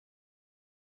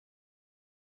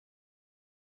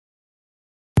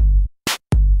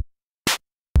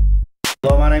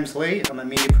name's Lee. I'm a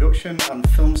media production and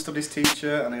film studies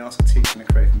teacher, and I also teach in a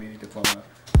creative media diploma.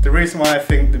 The reason why I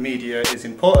think the media is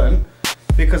important,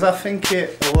 because I think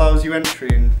it allows you entry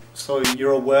in, so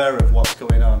you're aware of what's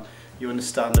going on. You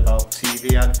understand about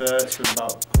TV adverts, you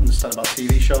understand about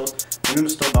TV shows, and you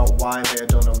understand about why they are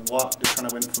done and what they're trying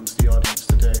to influence the audience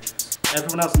to do.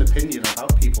 Everyone has an opinion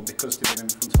about people because they've been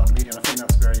influenced by the media, and I think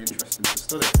that's very interesting to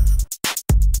study.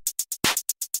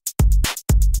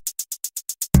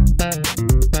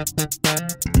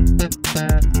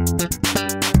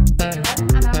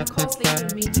 And I'm of course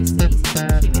leading media studies here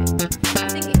at Hewitt. I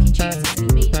think if you choose to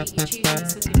study media, you choose to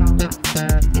study about life.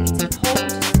 I think it's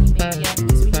important to study media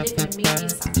because we live in a media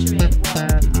saturated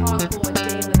world. We can't go a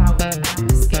day without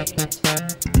escaping it.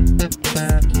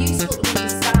 It's useful to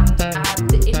understand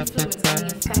the influence and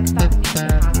the effect that media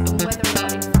has and whether or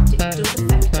not in fact it does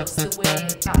affect us the way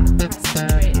that the press is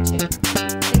portrayed to.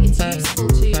 I think it's useful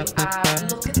to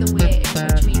look at the way in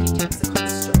which media texts are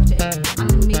constructed and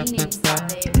the meanings that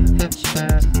they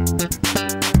perpetuate.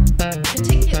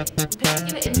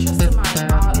 Particular interests of mine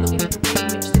are looking at the way in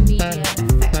which the media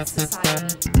affects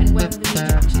society and whether the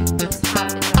media actually does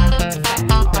have a direct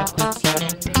effect on us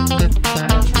human beings.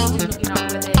 I'm interested in looking at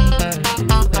whether it influences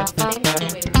the way we think, the way we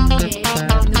behave,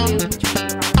 and the way in which we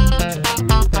interact with each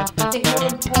other. I think more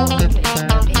importantly,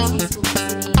 it's useful to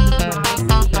study the rise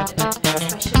of the internet,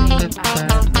 especially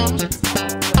agents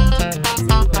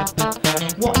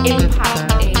what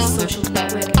impact is social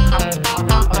networking having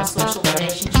on social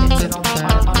relationships and on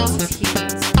us as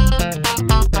humans.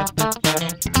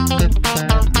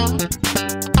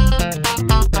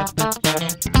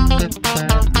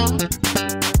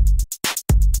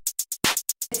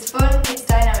 It's fun, it's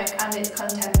dynamic and it's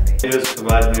contemporary. It has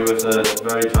provided me with a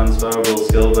very transferable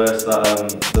skill base that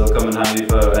will come in handy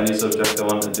for any subject I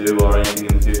want to do or anything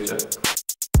in the future.